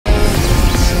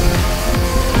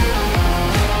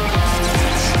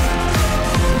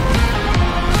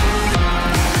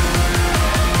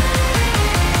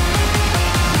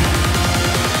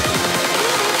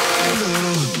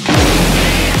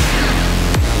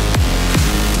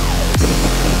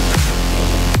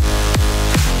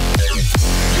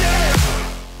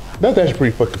That's actually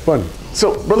pretty fucking funny.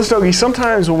 So, Brother Stogie,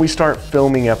 sometimes when we start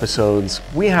filming episodes,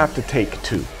 we have to take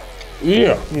two.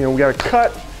 Yeah. You know, we gotta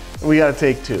cut, and we gotta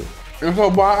take two. And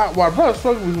so while Brother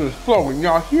Stogie was in his flow, and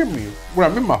y'all hear me when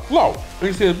I'm in my flow, and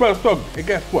he says, Brother Stogie, hey,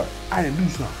 guess what? I didn't do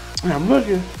something. And I'm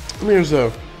looking, and there's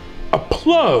a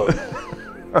plug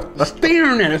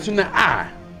staring at us in the eye.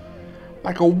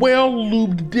 Like a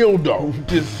well-lubed dildo,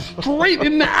 just straight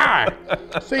in the eye.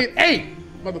 Saying, hey,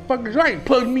 motherfuckers, you ain't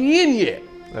plugged me in yet.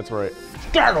 That's right.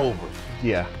 Start over.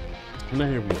 Yeah. Now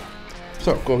here we are.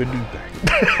 So go ahead and do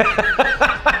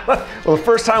that. Well, the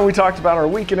first time we talked about our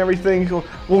week and everything,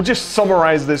 we'll just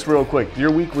summarize this real quick.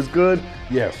 Your week was good.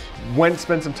 Yes. Went and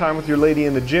spent some time with your lady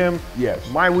in the gym. Yes.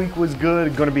 My week was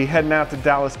good. Going to be heading out to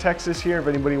Dallas, Texas here. If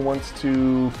anybody wants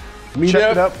to meet check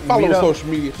up, it up. Follow on social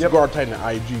media. Cigar Titan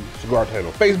on IG, Cigar Titan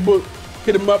on Facebook.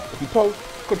 Hit him up if he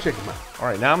posts. Go check him out. All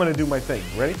right, now I'm going to do my thing.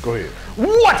 Ready? Go ahead.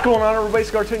 What's going on, everybody?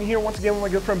 Cigar Titan here once again with my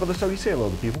good friend Brother Stogie. Say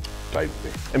hello to people. Titan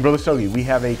thing. And Brother Stogie, we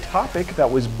have a topic that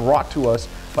was brought to us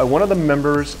by one of the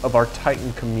members of our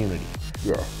Titan community.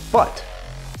 Yeah. But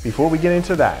before we get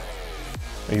into that,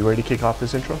 are you ready to kick off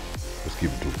this intro? Let's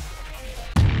give it to him.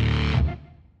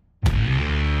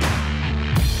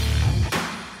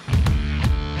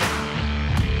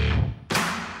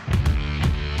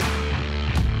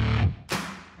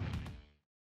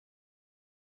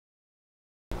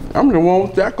 I'm the one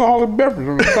with the alcoholic beverage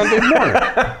on a Sunday morning.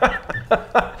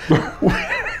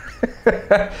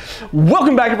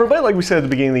 Welcome back, everybody. Like we said at the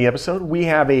beginning of the episode, we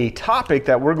have a topic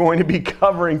that we're going to be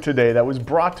covering today that was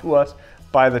brought to us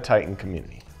by the Titan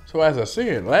community. So as I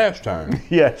said last time,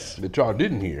 yes, that y'all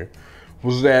didn't hear,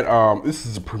 was that this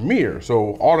is a premiere.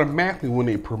 So automatically when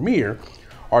they premiere,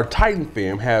 our Titan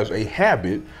fam has a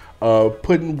habit of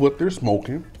putting what they're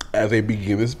smoking as they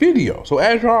begin this video. So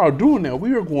as y'all are doing that,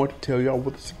 we are going to tell y'all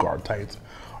what the Cigar Titans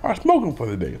are smoking for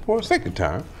the day. For a second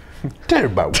time, tell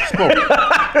everybody what's smoking.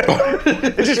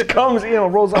 It just comes,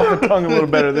 rolls off the tongue a little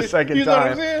better the second you know time.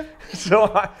 What I'm saying?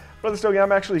 So, Brother Stogie,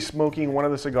 I'm actually smoking one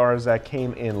of the cigars that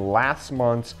came in last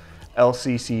month's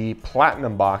LCC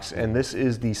Platinum box, and this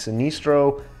is the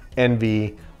Sinistro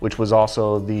Envy, which was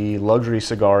also the Luxury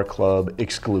Cigar Club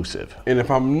exclusive. And if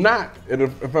I'm not,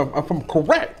 if I'm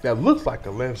correct, that looks like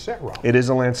a Lancero. It is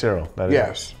a Lancero. That is,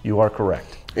 yes. You are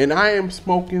correct. And I am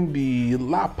smoking the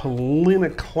La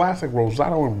Palina Classic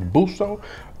Rosado and Robusto,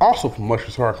 also from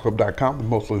LuxuryCigarClub.com, the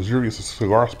most luxurious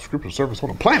cigar subscription service on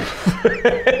the planet.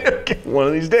 One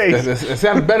of these days. It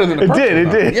sounded better than the first one.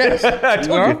 It did. Yes. I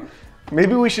told you.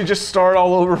 Maybe we should just start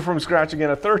all over from scratch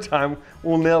again a third time.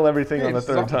 We'll nail everything on the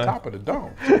third time. Top of the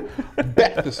dome.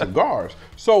 Back to cigars.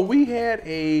 So we had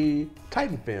a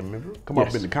Titan fan member come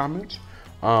up in the comments.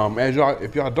 As y'all,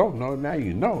 if y'all don't know, now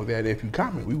you know that if you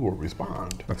comment, we will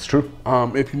respond. That's true.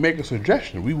 If you make a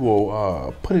suggestion, we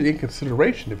will put it in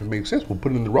consideration. If it makes sense, we'll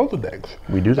put it in the Rolodex.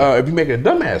 We do that. If you make a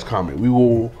dumbass comment, we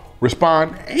will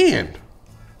respond and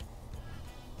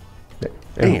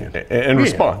respond. And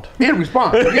respond,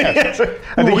 yes.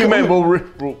 I think you meant we'll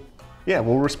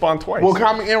respond twice. We'll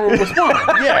comment and we'll respond,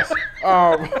 yes.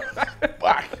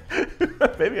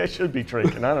 Maybe I should be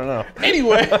drinking, I don't know.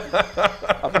 Anyway,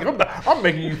 I'm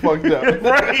making you fucked up.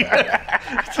 Right.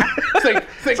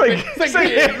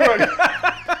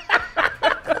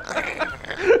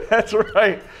 That's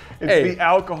right. It's the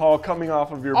alcohol coming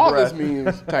off of your breath. All this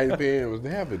means, Titan fan, was to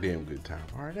have a damn good time.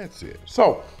 All right, that's it.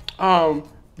 So,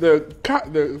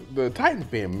 the Titan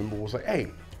fan member was like,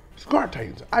 hey, Cigar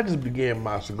Titans, I just began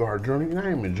my cigar journey and I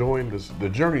am enjoying the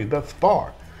journey thus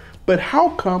far. But how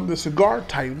come the Cigar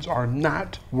Titans are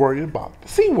not worried about the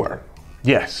C word?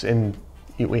 Yes, and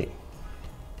wait,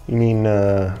 you mean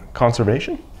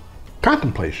conservation?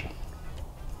 Contemplation.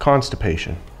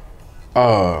 Constipation.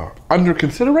 Under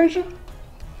consideration?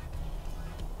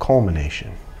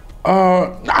 Culmination.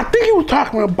 I think he was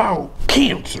talking about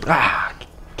cancer.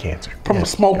 Cancer. From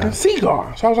smoking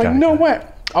cigars. So I was like, you know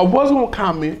what? I wasn't gonna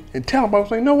comment and tell him, I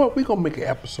was like, you know what? We're gonna make an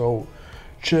episode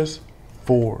just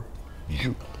for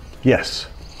you. Yes.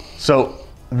 So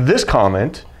this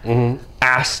comment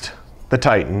asked the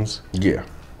Titans,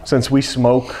 since we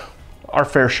smoke our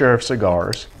fair share of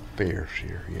cigars,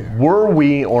 were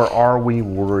we or are we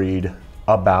worried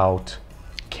about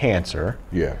cancer?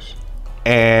 Yes.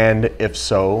 And if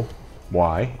so,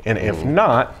 why? And if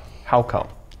not, how come?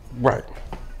 Right.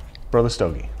 Brother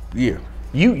Stogie. Yeah.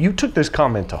 You took this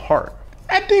comment to heart.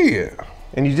 I did.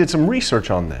 And you did some research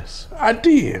on this. I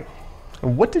did.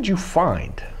 And what did you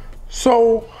find?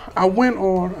 So I went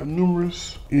on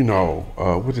numerous,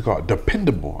 what's it called?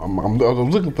 Dependable. I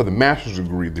was looking for the master's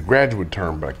degree, the graduate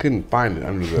term, but I couldn't find it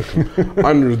under the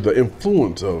under the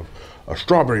influence of a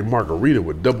strawberry margarita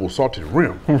with double salted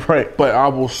rim. Right. But I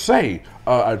will say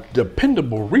a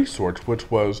dependable resource, which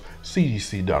was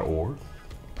cdc.org.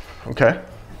 Okay.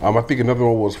 I think another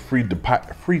one was free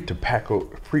tobacco.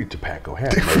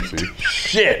 Have mercy.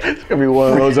 Shit. It's gonna be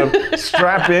one of those.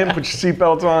 Strap in, put your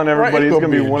seatbelts on, everybody. It's gonna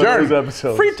be one of those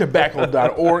episodes.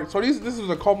 Freetobacco.org. So this is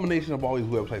a culmination of all these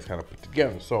websites kind of put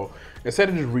together. So instead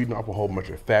of just reading off a whole bunch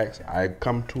of facts, I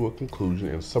come to a conclusion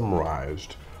and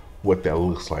summarized what that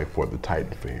looks like for the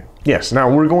Titan fan. Yes. Now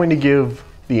we're going to give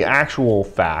the actual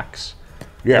facts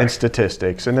and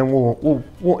statistics, and then we'll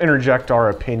interject our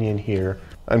opinion here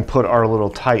and put our little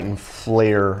Titan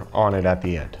flair on it at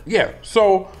the end. Yeah,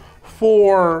 so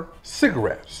for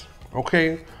cigarettes,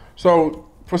 okay? So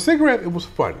for cigarettes, it was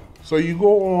funny. So you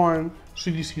go on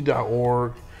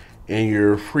cdc.org and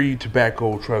your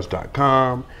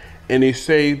freetobaccotrust.com, and they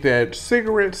say that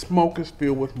cigarette smoke is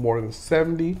filled with more than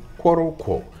 70, quote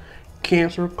unquote,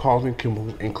 cancer-causing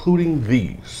chemicals, including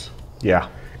these. Yeah.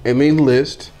 And they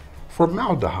list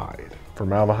formaldehyde.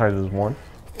 Formaldehyde is one.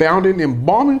 Found in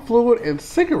embalming fluid and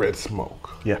cigarette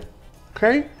smoke. Yeah.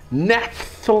 Okay?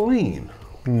 Naphthalene.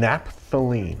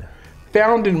 Naphthalene.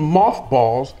 Found in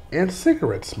mothballs and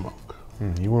cigarette smoke.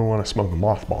 You wouldn't want to smoke a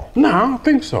mothball. No, I don't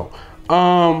think so.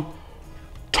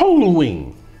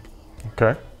 Toluene.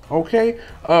 Okay. Okay?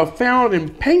 Found in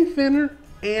paint thinner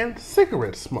and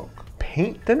cigarette smoke.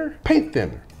 Paint thinner? Paint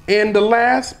thinner. And the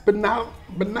last but not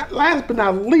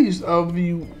least of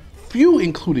the few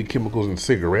included chemicals in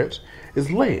cigarettes is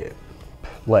lead.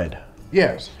 Lead.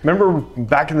 Yes. Remember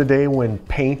back in the day when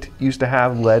paint used to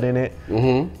have lead in it?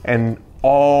 Mm-hmm. And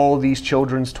all these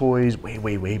children's toys,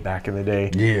 way back in the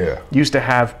day, used to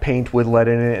have paint with lead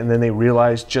in it, and then they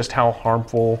realized just how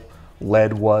harmful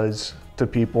lead was to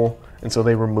people, and so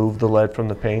they removed the lead from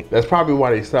the paint. That's probably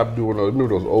why they stopped doing those,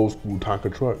 remember those old school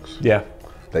Tonka trucks? Yeah.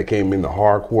 They came in the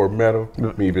hardcore metal.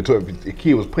 I mean, if a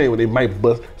kid was playing with, they might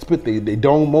split their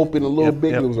dome open a little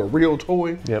bit. It was a real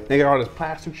toy. They got all this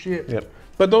plastic shit.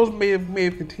 But those may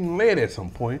have contained lead at some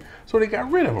point, so they got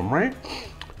rid of them, right?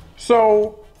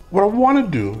 So what I want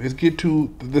to do is get to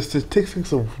the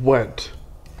statistics of what.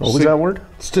 What was that word?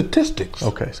 Statistics.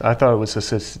 Okay, so I thought it was the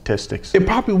statistics. It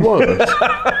probably was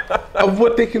of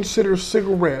what they consider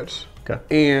cigarettes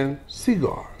and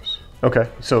cigars. Okay,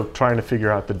 so trying to figure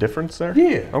out the difference there?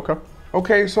 Yeah. Okay.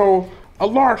 Okay, so a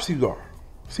large cigar,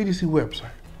 CDC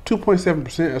website,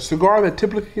 2.7%, a cigar that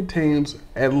typically contains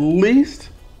at least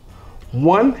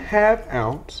 1/2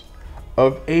 ounce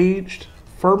of aged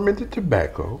fermented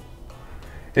tobacco,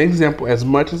 an example, as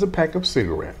much as a pack of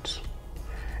cigarettes,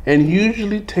 and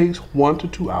usually takes 1 to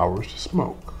 2 hours to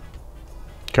smoke.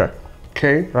 Okay.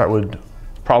 Okay. That would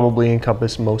probably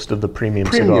encompass most of the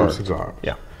premium cigars.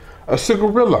 Yeah. A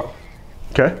cigarillo.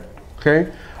 Okay. Okay.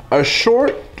 A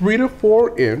short 3 to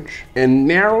 4 inch and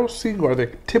narrow cigar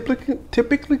that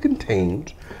typically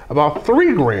contains about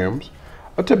 3 grams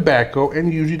of tobacco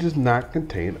and usually does not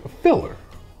contain a filler.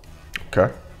 Okay.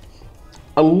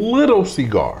 A little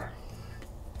cigar.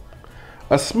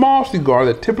 A small cigar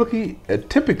that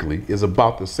typically is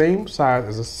about the same size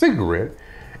as a cigarette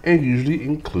and usually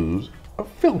includes a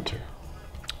filter.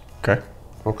 Okay.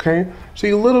 Okay. So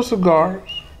your little cigars,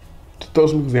 to throw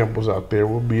some examples out there,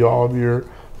 will be all of your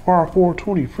our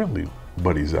 420 friendly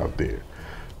buddies out there.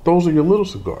 Those are your little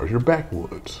cigars, your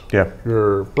backwoods. Yeah.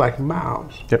 Your Black and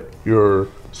Milds. Yep. Your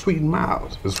Sweet and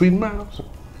Milds. Is Sweet and Milds?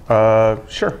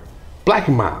 Sure. Black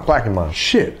and Milds. Black and Milds.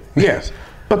 Shit. Yes.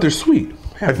 But they're sweet.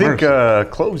 I think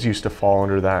cloves used to fall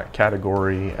under that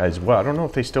category as well. I don't know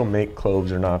if they still make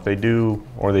cloves or not. If they do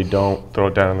or they don't, throw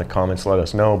it down in the comments, let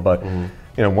us know. But you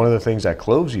know, one of the things that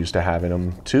cloves used to have in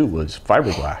them too was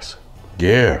fiberglass.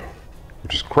 Yeah.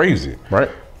 Which is crazy. Right.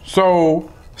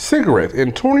 So, cigarettes.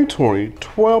 In 2020,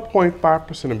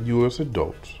 12.5% of U.S.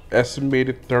 adults,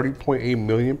 estimated 30.8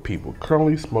 million people,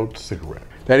 currently smoked cigarettes.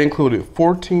 That included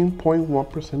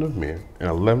 14.1% of men and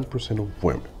 11% of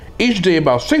women. Each day,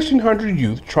 about 1,600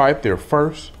 youth tried their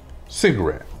first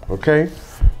cigarette, okay?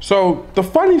 So, the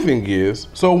funny thing is,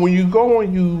 so when you go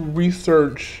and you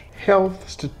research health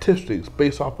statistics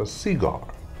based off a cigar,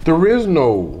 there is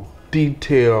no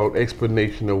detailed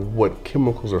explanation of what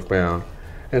chemicals are found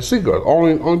in cigars.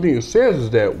 Only thing it says is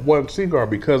that one cigar,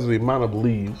 because of the amount of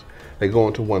leaves that go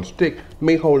into one stick,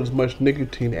 may hold as much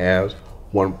nicotine as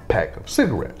one pack of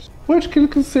cigarettes, which can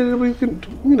considerably,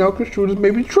 construed as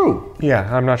maybe true.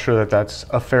 Yeah, I'm not sure that that's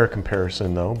a fair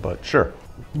comparison though, but sure.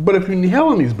 But if you're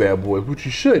inhaling these bad boys, which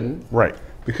you shouldn't, right,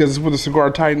 because it's what the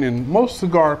Cigar Titan and most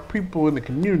cigar people in the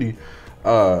community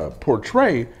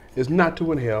portray is not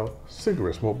to inhale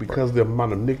cigarette smoke because of the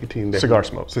amount of nicotine that cigar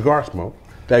smoke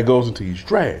that goes into each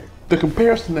drag. The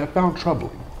comparison that I found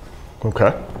troubling,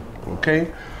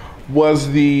 okay, was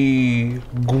the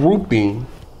grouping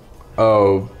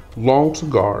of long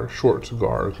cigars, short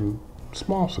cigars, and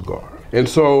small cigars. And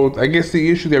so I guess the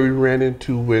issue that we ran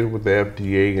into with the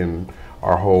FDA and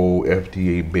our whole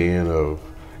FDA ban of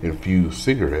infused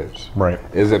cigarettes,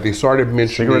 is that they started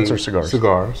mentioning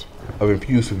cigars of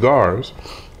infused cigars.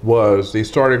 Was they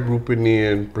started grouping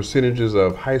in percentages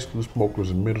of high school smokers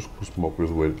and middle school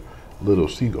smokers with little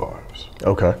cigars.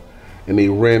 Okay. And they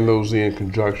ran those in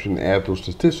conjunction, add those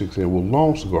statistics in. Well,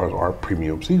 long cigars are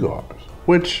premium cigars,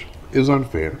 which is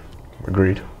unfair.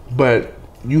 Agreed. But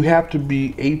you have to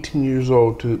be 18 years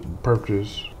old to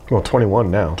purchase. Well, 21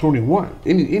 now. 21.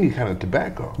 Any kind of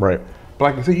tobacco. Right. But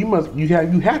like I said, you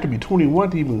have to be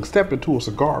 21 to even step into a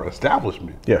cigar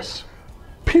establishment. Yes.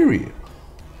 Period.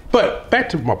 But back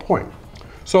to my point.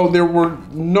 So there were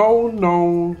no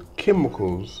known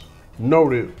chemicals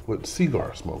noted with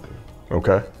cigar smoking.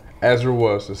 Okay. As there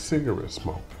was a cigarette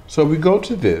smoke. So we go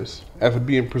to this, after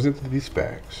being presented these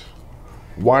facts,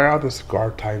 why are the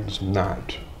Cigar Titans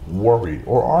not worried,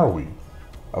 or are we,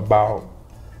 about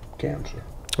cancer?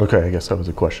 Okay, I guess that was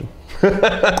a question.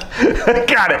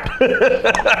 Got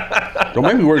it. Don't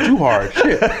make me work too hard.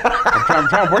 Shit. I'm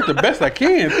trying to work the best I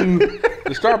can through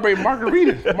the Strawberry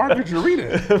Margaritas.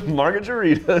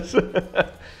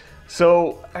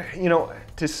 So, you know,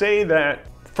 to say that,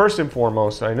 first and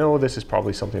foremost, I know this is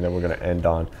probably something that we're going to end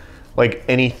on. Like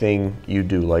anything you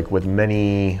do, like with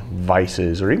many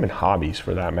vices or even hobbies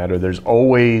for that matter, there's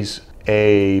always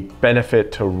a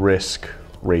benefit to risk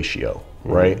ratio,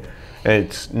 right? And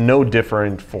it's no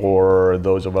different for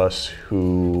those of us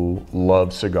who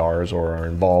love cigars or are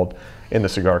involved in the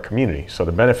cigar community. So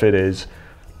the benefit is,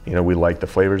 you know, we like the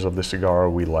flavors of the cigar,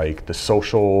 we like the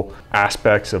social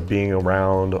aspects of being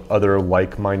around other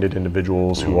like-minded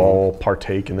individuals who all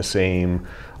partake in the same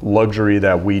luxury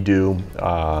that we do.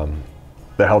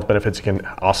 The health benefits can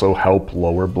also help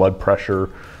lower blood pressure.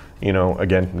 You know,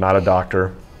 again, not a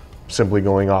doctor, simply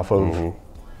going off of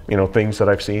you know, things that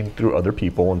I've seen through other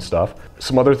people and stuff.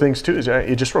 Some other things too is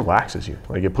it just relaxes you.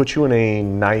 Like it puts you in a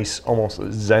nice, almost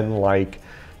Zen-like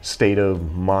state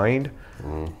of mind.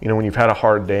 You know, when you've had a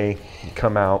hard day, you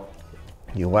come out,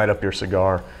 you light up your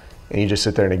cigar, and you just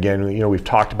sit there. And again, you know, we've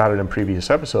talked about it in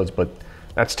previous episodes, but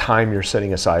that's time you're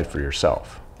setting aside for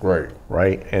yourself. Right.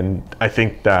 Right. And I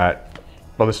think that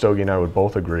Brother Stogie and I would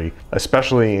both agree,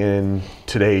 especially in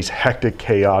today's hectic,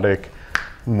 chaotic,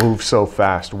 move so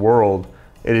fast world,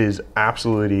 it is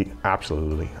absolutely,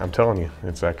 I'm telling you,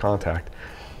 it's that contact,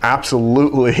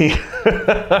 absolutely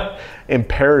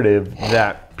imperative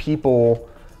that people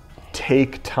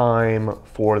take time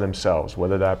for themselves,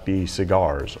 whether that be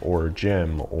cigars or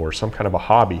gym or some kind of a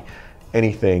hobby,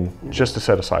 anything, just to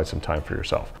set aside some time for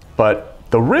yourself. But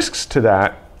the risks to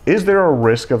that, is there a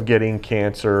risk of getting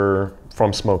cancer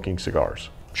from smoking cigars?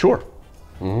 Sure,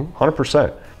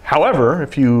 100%. However,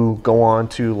 if you go on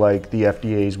to like the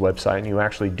FDA's website and you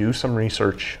actually do some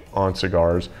research on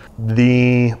cigars,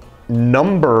 the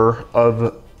number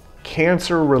of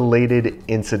cancer-related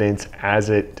incidents as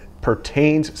it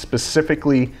pertains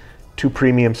specifically to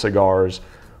premium cigars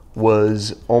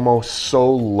was almost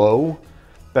so low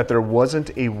that there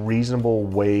wasn't a reasonable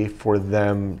way for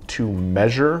them to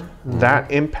measure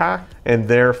that impact, and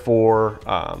therefore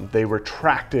they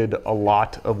retracted a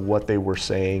lot of what they were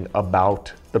saying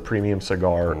about the premium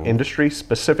cigar industry,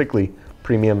 specifically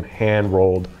premium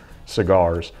hand-rolled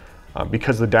cigars,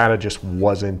 because the data just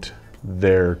wasn't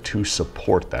there to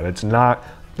support that. It's not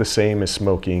the same as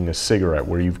smoking a cigarette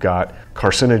where you've got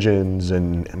carcinogens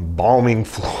and embalming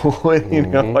fluid, you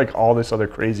know, like all this other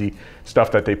crazy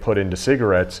stuff that they put into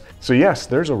cigarettes. So yes,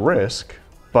 there's a risk,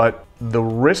 but the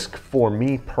risk for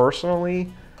me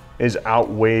personally is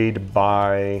outweighed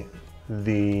by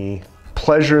the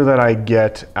pleasure that I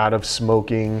get out of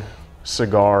smoking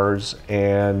cigars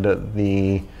and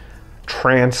the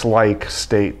trance-like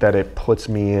state that it puts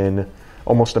me in,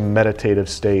 almost a meditative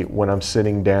state when I'm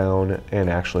sitting down and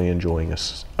actually enjoying a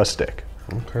stick.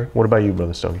 Okay. What about you,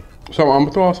 Brother Stogie? So I'm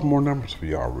gonna throw out some more numbers for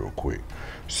y'all real quick.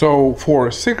 So for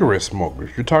cigarette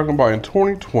smokers, you're talking about in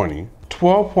 2020,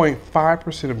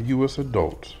 12.5% of US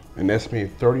adults, an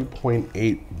estimated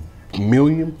 30.8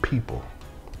 million people,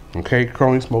 okay,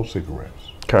 currently smoke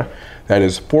cigarettes. Okay. That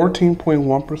is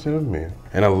 14.1% of men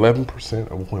and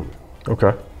 11% of women.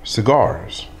 Okay.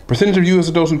 Cigars. Percentage of US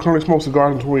adults who currently smoke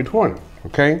cigars in 2020,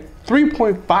 okay?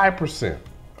 3.5%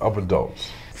 of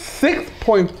adults,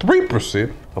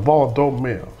 6.3% of all adult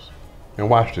males. And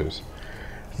watch this.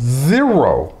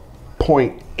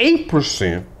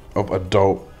 0.8% of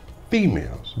adult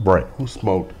females who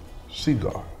smoked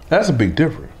cigars. That's a big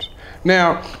difference.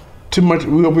 Now, too much,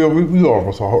 we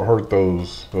almost heard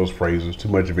those phrases, too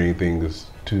much of anything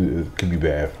could be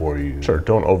bad for you. Sure,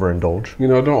 don't overindulge. You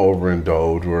know, don't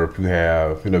overindulge, or if you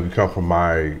have, if you come from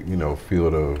my,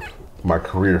 field of, my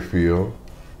career field,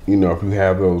 if you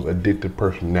have those addictive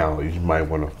personalities, you might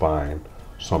want to find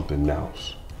something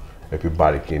else. If your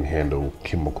body can handle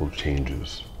chemical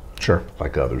changes. Sure.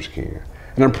 Like others can.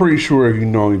 And I'm pretty sure if you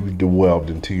delved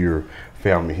into your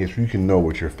family history, you can know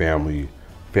what your family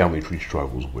tree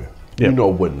struggles with. Yep. You know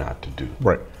what not to do.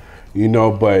 Right.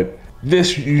 But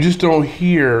this, you just don't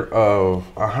hear of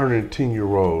a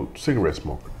 110-year-old cigarette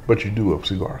smoker, but you do of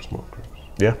cigar smokers.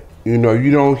 Yeah.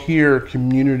 You don't hear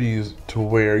communities to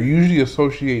where you usually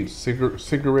associate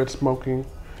cigarette smoking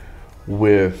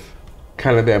with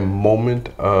kind of that moment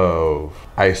of,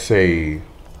 I say,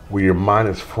 where your mind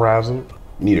is frazzled,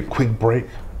 you need a quick break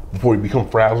before you become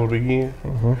frazzled again.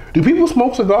 Mm-hmm. Do people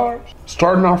smoke cigars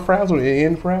starting off frazzled and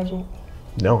end frazzled?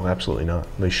 No, absolutely not.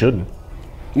 They shouldn't.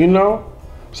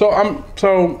 So I'm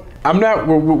not.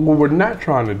 What we're not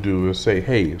trying to do is say,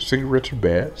 hey, cigarettes are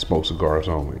bad, smoke cigars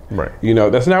only. Right.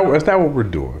 That's not what we're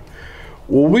doing.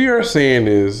 What we are saying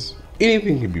is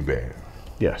anything can be bad.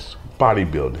 Yes.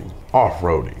 Bodybuilding,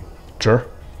 off-roading. Sure.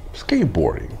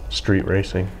 Skateboarding. Street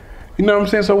racing. You know what I'm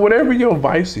saying? So whatever your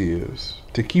vice is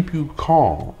to keep you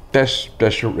calm, that's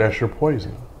your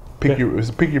poison. Pick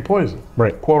your poison.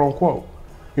 Right. Quote unquote.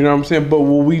 You know what I'm saying? But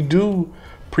what we do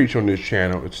preach on this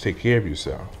channel is to take care of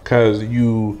yourself, because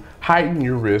you heighten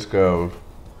your risk of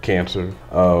cancer,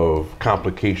 of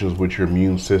complications with your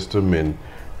immune system and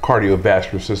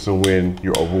cardiovascular system when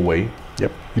you're overweight.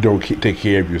 Yep. You don't take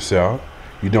care of yourself.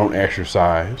 You don't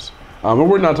exercise. And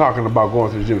we're not talking about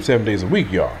going to the gym 7 days a week,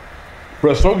 y'all.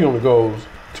 Brother Stogie only goes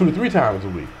 2 to 3 times a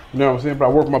week. You know what I'm saying? But I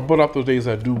work my butt off those days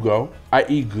I do go. I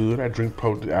eat good. I drink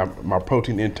protein. My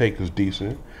protein intake is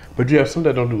decent. But you have some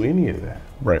that don't do any of that.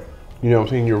 Right. You know what I'm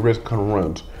saying? Your risk kind of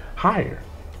runs higher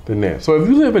than that. So if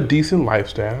you live a decent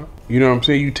lifestyle, you know what I'm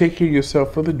saying? You take care of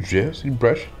yourself for the gist. You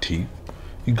brush your teeth.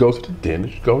 You go to the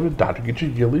dentist. You go to the doctor. Get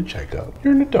your yearly checkup.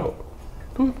 You're an adult.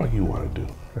 Do what the fuck you want to do.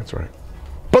 That's right.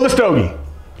 Brother Stogie.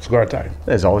 Cigar Titan.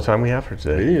 That's all the time we have for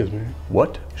today. It is, man.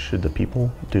 What should the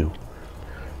people do?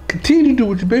 Continue to do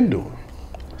what you've been doing.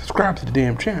 Subscribe to the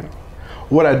damn channel.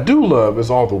 What I do love is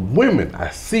all the women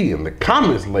I see in the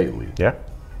comments lately. Yeah.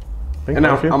 And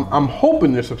I'm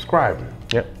hoping they're subscribing.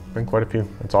 Yep, been quite a few.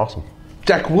 That's awesome.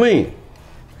 Jacqueline.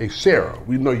 Hey, Sarah,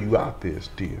 we know you out there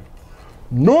still.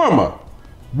 Norma,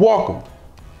 welcome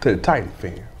to the Titan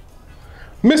fan.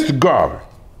 Mr. Garvin,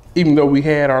 even though we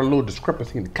had our little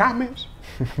discrepancy in the comments,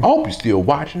 I hope you're still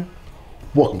watching.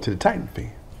 Welcome to the Titan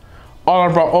fan. All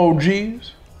of our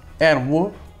OGs, Adam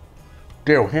Wolf,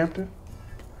 Daryl Hampton,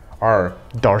 our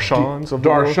Darshans of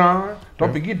Darshan.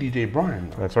 Don't forget DJ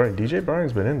Brian. That's right. DJ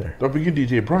Brian's been in there. Don't forget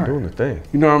DJ Brian. Doing the thing.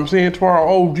 You know what I'm saying? To our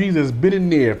OGs that's been in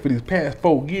there for these past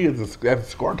 4 years, as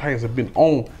Cigar Titans have been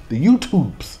on the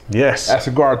YouTubes. Yes. As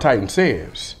Cigar Titan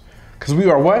says. Because we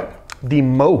are what? The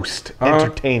most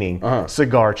entertaining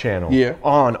cigar channel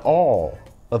on all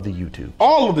of the YouTubes.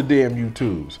 All of the damn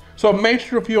YouTubes. So make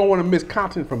sure if you don't want to miss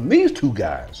content from these 2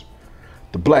 guys,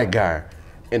 the black guy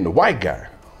and the white guy,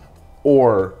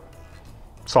 or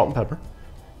Salt and Pepper.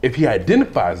 If he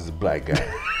identifies as a black guy.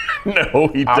 No,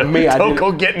 he doesn't. Don't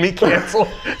go get me canceled.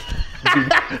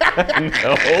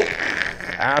 No,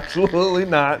 absolutely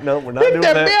not. No, we're not doing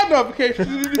that. Hit that bell notification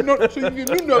so you get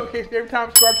new notification every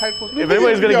time Cigar Titan posts. If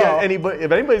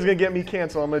anybody's gonna get me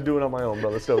canceled, I'm gonna do it on my own,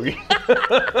 brother Stogie.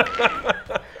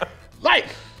 Like,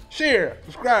 share,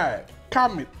 subscribe,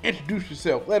 comment, introduce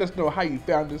yourself. Let us know how you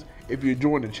found us, if you're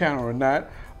enjoying the channel or not.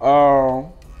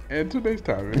 And until next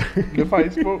time, man. If I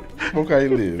smoke how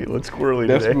you live. Feeling squirrely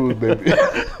That's today. Smooth, baby.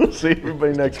 We'll see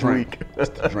everybody next week. That's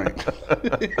the drink.